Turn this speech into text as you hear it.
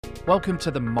Welcome to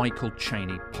the Michael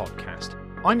Cheney podcast.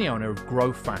 I'm the owner of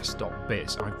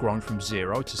GrowFast.biz. I've grown from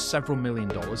zero to several $1 million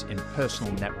in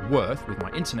personal net worth with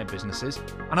my internet businesses,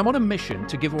 and I'm on a mission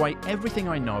to give away everything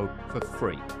I know for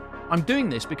free. I'm doing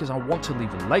this because I want to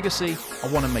leave a legacy,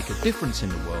 I want to make a difference in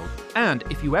the world, and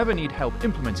if you ever need help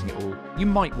implementing it all, you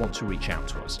might want to reach out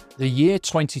to us. The year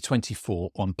 2024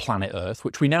 on planet Earth,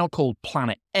 which we now call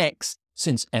Planet X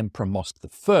since Emperor Mosk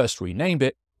I renamed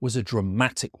it, was a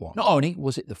dramatic one. Not only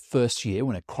was it the first year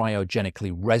when a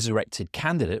cryogenically resurrected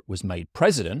candidate was made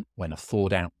president, when a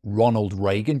thawed-out Ronald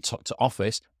Reagan took to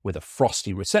office with a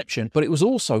frosty reception, but it was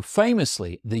also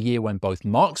famously the year when both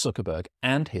Mark Zuckerberg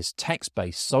and his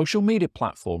text-based social media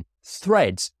platform,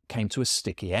 Threads, came to a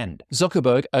sticky end.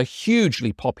 Zuckerberg, a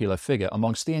hugely popular figure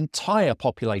amongst the entire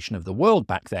population of the world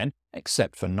back then,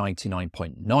 except for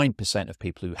 99.9% of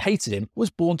people who hated him, was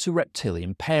born to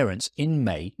reptilian parents in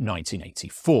May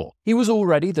 1984. He was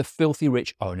already the filthy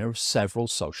rich owner of several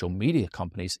social media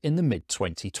companies in the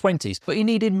mid-2020s, but he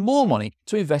needed more money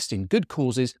to invest in good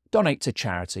causes, donate to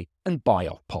charity, and buy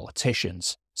off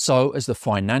politicians. So, as the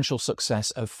financial success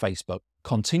of Facebook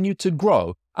continued to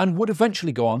grow and would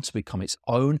eventually go on to become its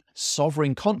own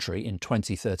sovereign country in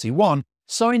 2031,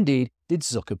 so indeed did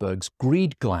Zuckerberg's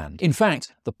greed gland. In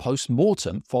fact, the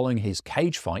post-mortem following his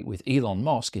cage fight with Elon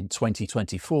Musk in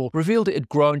 2024 revealed it had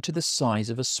grown to the size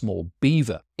of a small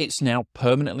beaver. It's now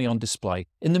permanently on display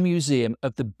in the Museum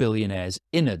of the Billionaire's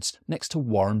Innards next to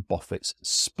Warren Buffett's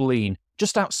spleen,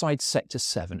 just outside Sector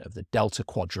 7 of the Delta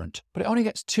Quadrant. But it only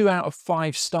gets 2 out of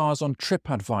 5 stars on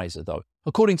TripAdvisor though.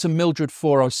 According to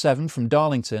Mildred407 from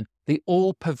Darlington, the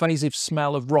all-pervasive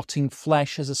smell of rotting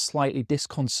flesh has a slightly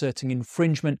disconcerting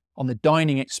infringement on the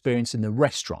dining experience in the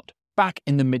restaurant. Back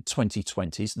in the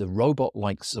mid-2020s, the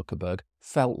robot-like Zuckerberg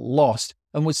felt lost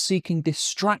and was seeking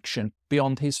distraction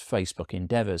beyond his Facebook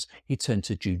endeavors. He turned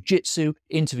to jiu-jitsu,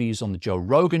 interviews on the Joe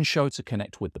Rogan show to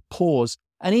connect with the pause,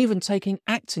 and even taking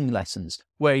acting lessons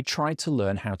where he tried to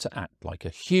learn how to act like a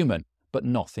human. But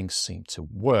nothing seemed to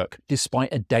work.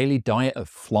 Despite a daily diet of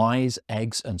flies,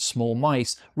 eggs, and small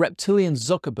mice, reptilian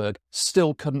Zuckerberg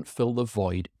still couldn't fill the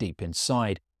void deep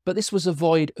inside. But this was a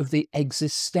void of the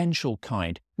existential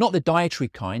kind, not the dietary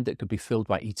kind that could be filled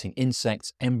by eating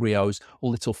insects, embryos, or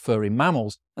little furry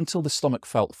mammals until the stomach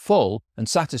felt full and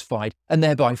satisfied, and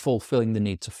thereby fulfilling the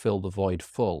need to fill the void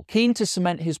full. Keen to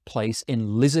cement his place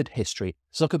in lizard history,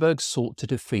 Zuckerberg sought to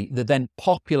defeat the then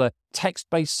popular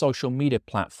text-based social media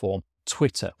platform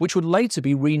Twitter, which would later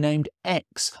be renamed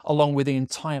X, along with the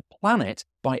entire planet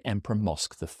by Emperor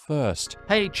Mosk I.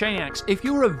 Hey Cheniacs, if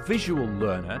you're a visual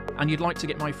learner and you'd like to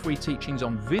get my free teachings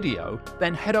on video,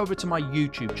 then head over to my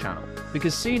YouTube channel,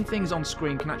 because seeing things on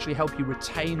screen can actually help you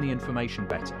retain the information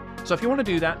better. So if you want to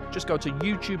do that, just go to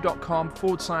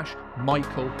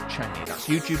youtube.com/Michael Cheney. That's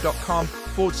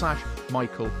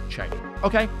youtube.com/Michael Cheney.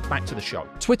 Okay, back to the show.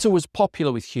 Twitter was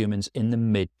popular with humans in the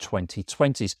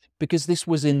mid-2020s because this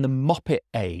was in the Muppet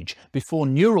age, before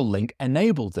Neuralink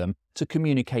enabled them to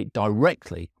communicate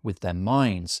directly with their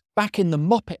minds. Back in the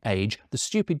Muppet age, the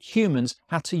stupid humans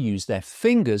had to use their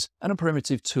fingers and a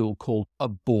primitive tool called a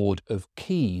board of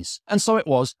keys. And so it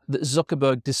was that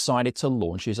Zuckerberg decided to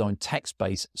launch his own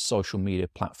text-based social media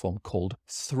platform called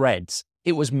Threads.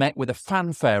 It was met with a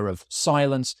fanfare of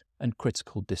silence and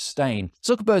critical disdain.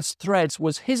 Zuckerberg's Threads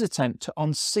was his attempt to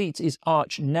unseat his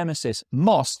arch nemesis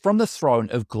Musk from the throne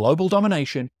of global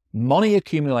domination, money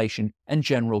accumulation, and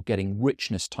general getting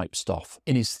richness type stuff.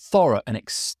 In his thorough and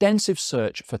extensive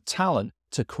search for talent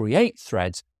to create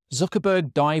Threads,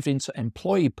 Zuckerberg dived into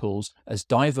employee pools as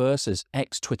diverse as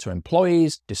ex-Twitter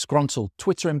employees, disgruntled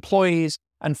Twitter employees,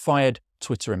 and fired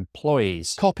Twitter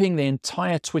employees. Copying the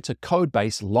entire Twitter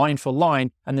codebase line for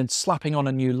line and then slapping on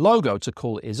a new logo to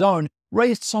call it his own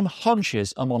raised some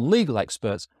hunches among legal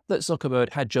experts that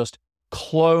Zuckerberg had just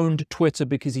cloned Twitter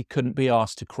because he couldn't be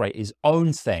asked to create his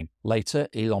own thing. Later,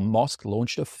 Elon Musk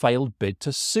launched a failed bid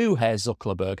to sue Herr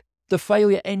Zuckerberg. The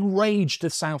failure enraged the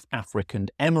South African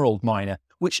emerald miner,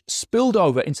 which spilled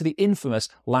over into the infamous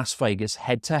Las Vegas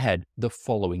head-to-head the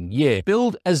following year.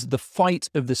 Billed as the fight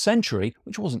of the century,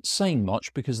 which wasn't saying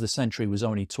much because the century was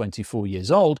only 24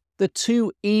 years old, the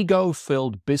two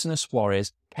ego-filled business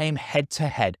warriors came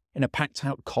head-to-head in a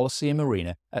packed-out Coliseum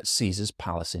arena at Caesar's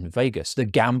Palace in Vegas. The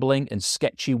gambling and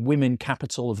sketchy women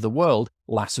capital of the world,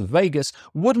 Las Vegas,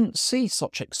 wouldn't see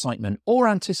such excitement or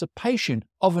anticipation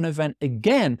of an event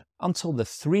again until the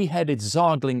three-headed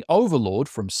Zargling overlord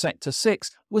from Sector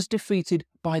 6 was defeated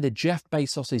by the Jeff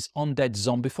Bezos' undead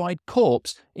zombified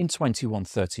corpse in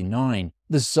 2139.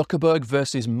 The Zuckerberg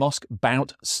versus Musk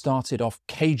bout started off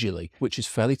cagily, which is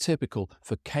fairly typical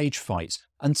for cage fights,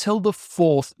 until the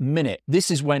 4th minute.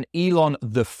 This is when when Elon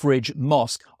the Fridge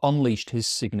Musk unleashed his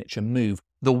signature move,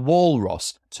 the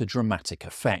walrus, to dramatic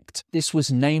effect. This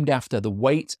was named after the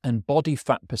weight and body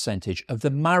fat percentage of the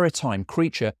maritime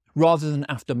creature rather than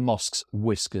after Musk's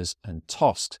whiskers and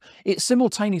tusks. It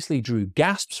simultaneously drew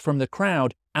gasps from the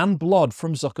crowd and blood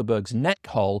from Zuckerberg's neck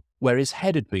hole where his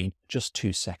head had been just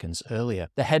 2 seconds earlier.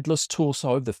 The headless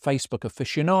torso of the Facebook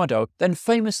aficionado then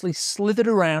famously slithered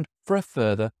around for a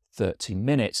further 30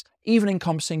 minutes, even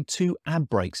encompassing 2 ad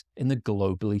breaks in the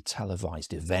globally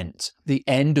televised event. The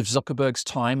end of Zuckerberg's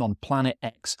time on Planet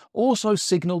X also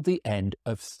signaled the end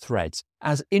of Threads,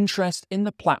 as interest in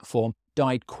the platform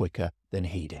died quicker than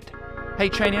he did. Hey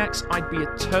Chainiacs, I'd be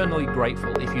eternally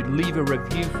grateful if you'd leave a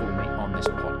review for me on this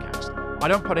podcast. I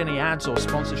don't put any ads or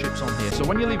sponsorships on here, so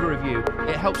when you leave a review,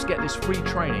 it helps get this free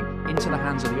training into the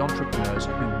hands of the entrepreneurs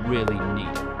who really need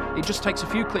it. It just takes a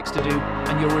few clicks to do,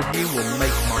 and your review will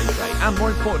make my day. And more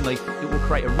importantly, it will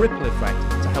create a ripple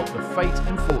effect to help the fate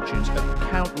and fortunes of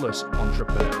countless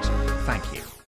entrepreneurs. Thank you.